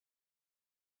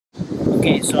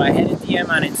Okay, so I had a DM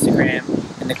on Instagram,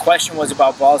 and the question was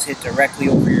about balls hit directly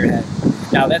over your head.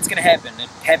 Now that's going to happen. It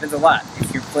happens a lot.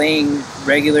 If you're playing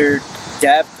regular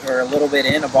depth or a little bit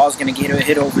in, a ball's going to get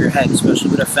hit over your head, especially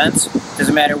with a fence.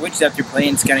 Doesn't matter which depth you're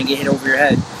playing, it's going to get hit over your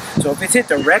head. So if it's hit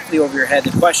directly over your head,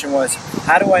 the question was,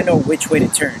 how do I know which way to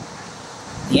turn?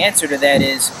 The answer to that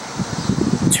is,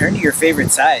 turn to your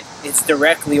favorite side. It's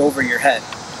directly over your head.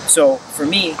 So for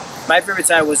me, my favorite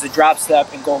side was to drop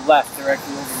step and go left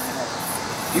directly over my head.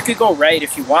 You could go right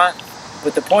if you want,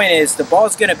 but the point is the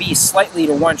ball's going to be slightly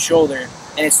to one shoulder,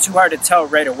 and it's too hard to tell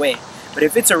right away. But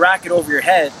if it's a rocket over your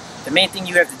head, the main thing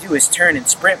you have to do is turn and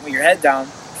sprint with your head down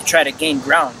to try to gain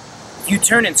ground. If you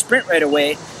turn and sprint right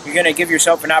away, you're going to give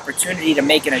yourself an opportunity to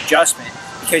make an adjustment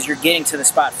because you're getting to the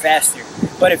spot faster.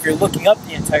 But if you're looking up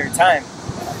the entire time,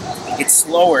 it's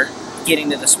slower getting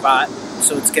to the spot,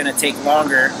 so it's going to take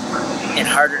longer and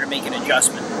harder to make an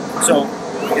adjustment. So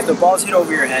if the ball's hit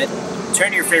over your head,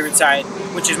 turn to your favorite side,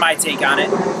 which is my take on it.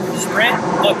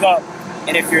 Sprint, look up,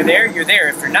 and if you're there, you're there.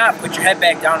 If you're not, put your head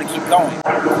back down and keep going.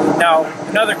 Now,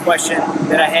 another question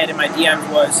that I had in my DMs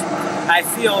was, I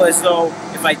feel as though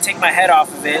if I take my head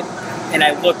off of it and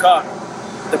I look up,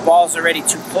 the ball's already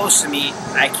too close to me,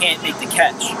 I can't make the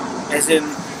catch. As in,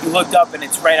 you looked up and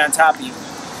it's right on top of you.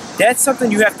 That's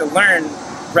something you have to learn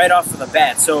right off of the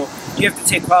bat. So you have to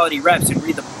take quality reps and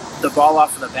read the ball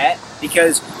off of the bat,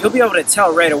 because you'll be able to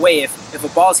tell right away if a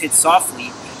ball's hit softly,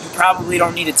 you probably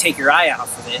don't need to take your eye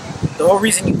off of it. The whole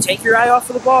reason you take your eye off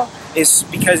of the ball is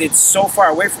because it's so far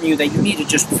away from you that you need to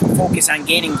just focus on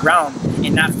gaining ground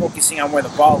and not focusing on where the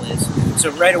ball is.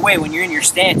 So right away when you're in your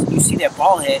stance and you see that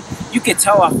ball hit, you can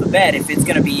tell off the bat if it's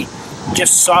going to be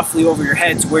just softly over your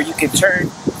head to where you can turn,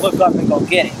 look up, and go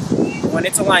get it. When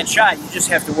it's a line shot, you just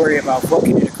have to worry about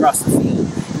booking it across the field.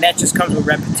 And that just comes with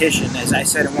repetition, as I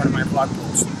said in one of my blog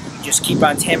posts. You just keep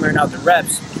on hammering out the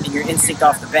reps, and your instinct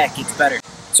off the bat gets better.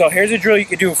 So here's a drill you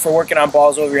can do for working on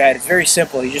balls over your head. It's very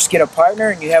simple. You just get a partner,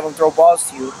 and you have them throw balls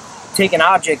to you. Take an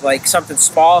object like something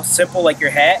small, simple, like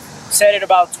your hat. Set it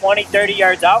about 20, 30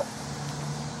 yards out.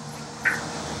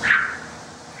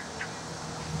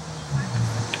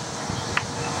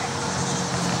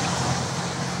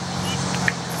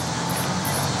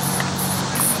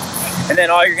 And then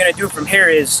all you're going to do from here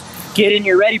is get in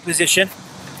your ready position.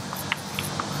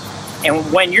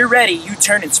 And when you're ready, you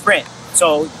turn and sprint.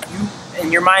 So you, in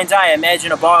your mind's eye,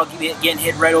 imagine a ball getting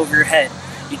hit right over your head.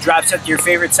 You drop step to your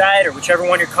favorite side or whichever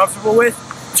one you're comfortable with,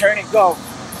 turn and go.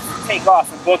 Take off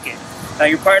and book it. Now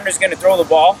your partner's going to throw the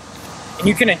ball, and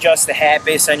you can adjust the hat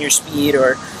based on your speed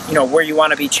or where you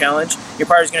want to be challenged. Your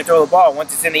partner's going to throw the ball.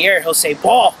 Once it's in the air, he'll say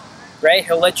ball, right?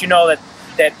 He'll let you know that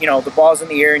the ball's in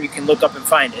the air and you can look up and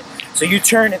find it. So you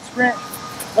turn and sprint,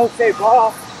 don't say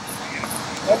ball,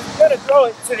 and you're going to throw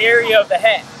it to the area of the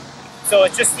hat. So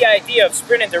it's just the idea of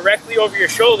sprinting directly over your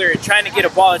shoulder and trying to get a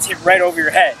ball that's hit right over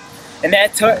your head. And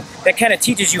that kind of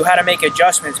teaches you how to make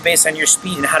adjustments based on your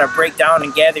speed and how to break down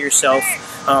and gather yourself.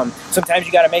 Sometimes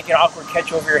you got to make an awkward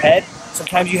catch over your head.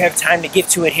 Sometimes you have time to get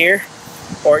to it here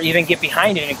or even get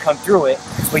behind it and come through it.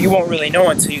 But you won't really know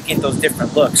until you get those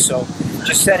different looks. So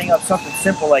just setting up something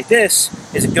simple like this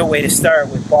is a good way to start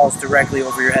with balls directly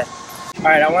over your head. All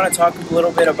right, I want to talk a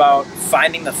little bit about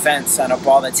finding the fence on a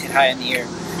ball that's hit high in the air.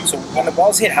 So when the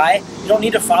ball's hit high, you don't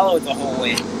need to follow it the whole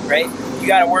way, right? You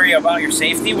got to worry about your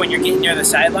safety when you're getting near the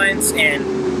sidelines,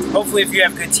 and hopefully if you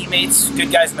have good teammates,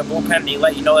 good guys in the bullpen, they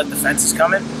let you know that the fence is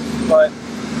coming. But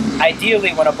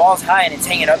ideally, when a ball's high and it's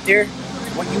hanging up there,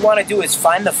 what you want to do is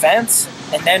find the fence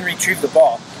and then retrieve the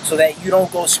ball so that you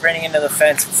don't go sprinting into the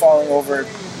fence, falling over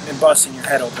and busting your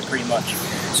head open pretty much.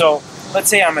 So let's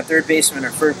say I'm a third baseman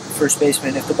or first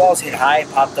baseman. If the ball's hit high,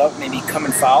 popped up, maybe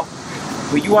coming foul,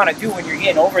 what you want to do when you're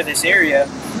getting over this area,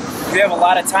 you have a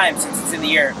lot of time since it's in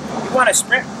the air. You want to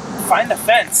sprint, find the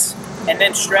fence, and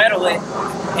then straddle it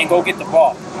and go get the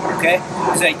ball, okay?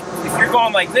 It's like, if you're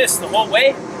going like this the whole way,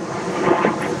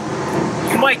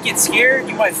 you might get scared,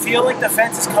 you might feel like the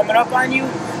fence is coming up on you,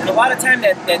 and a lot of time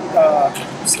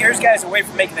that scares guys away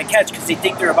from making the catch because they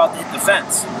think they're about to hit the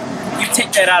fence. You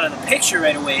take that out of the picture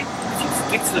right away. If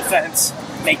you get to the fence,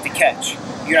 make the catch.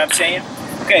 You know what I'm saying?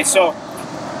 Okay, so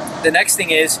the next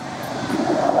thing is,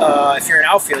 if you're an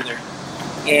outfielder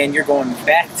and you're going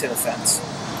back to the fence,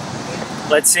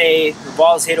 let's say the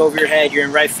ball's hit over your head, you're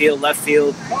in right field, left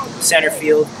field, center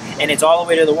field, and it's all the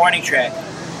way to the warning track.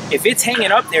 If it's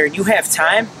hanging up there and you have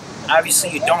time,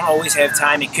 obviously you don't always have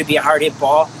time. It could be a hard hit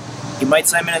ball. You might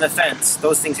slam it in the fence.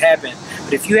 Those things happen.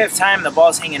 But if you have time and the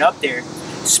ball's hanging up there,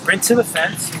 sprint to the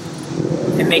fence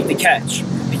and make the catch.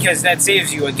 Because that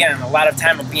saves you, again, a lot of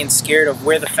time of being scared of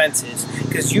where the fence is.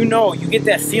 Because you get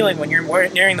that feeling when you're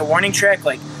nearing the warning track,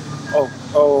 like,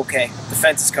 okay, the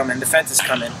fence is coming, the fence is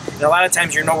coming. And a lot of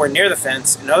times you're nowhere near the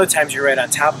fence, and other times you're right on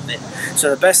top of it. So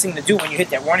the best thing to do when you hit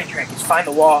that warning track is find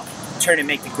the wall, turn and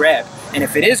make the grab. And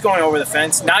if it is going over the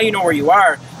fence, now you know where you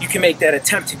are, you can make that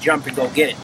attempt to jump and go get it.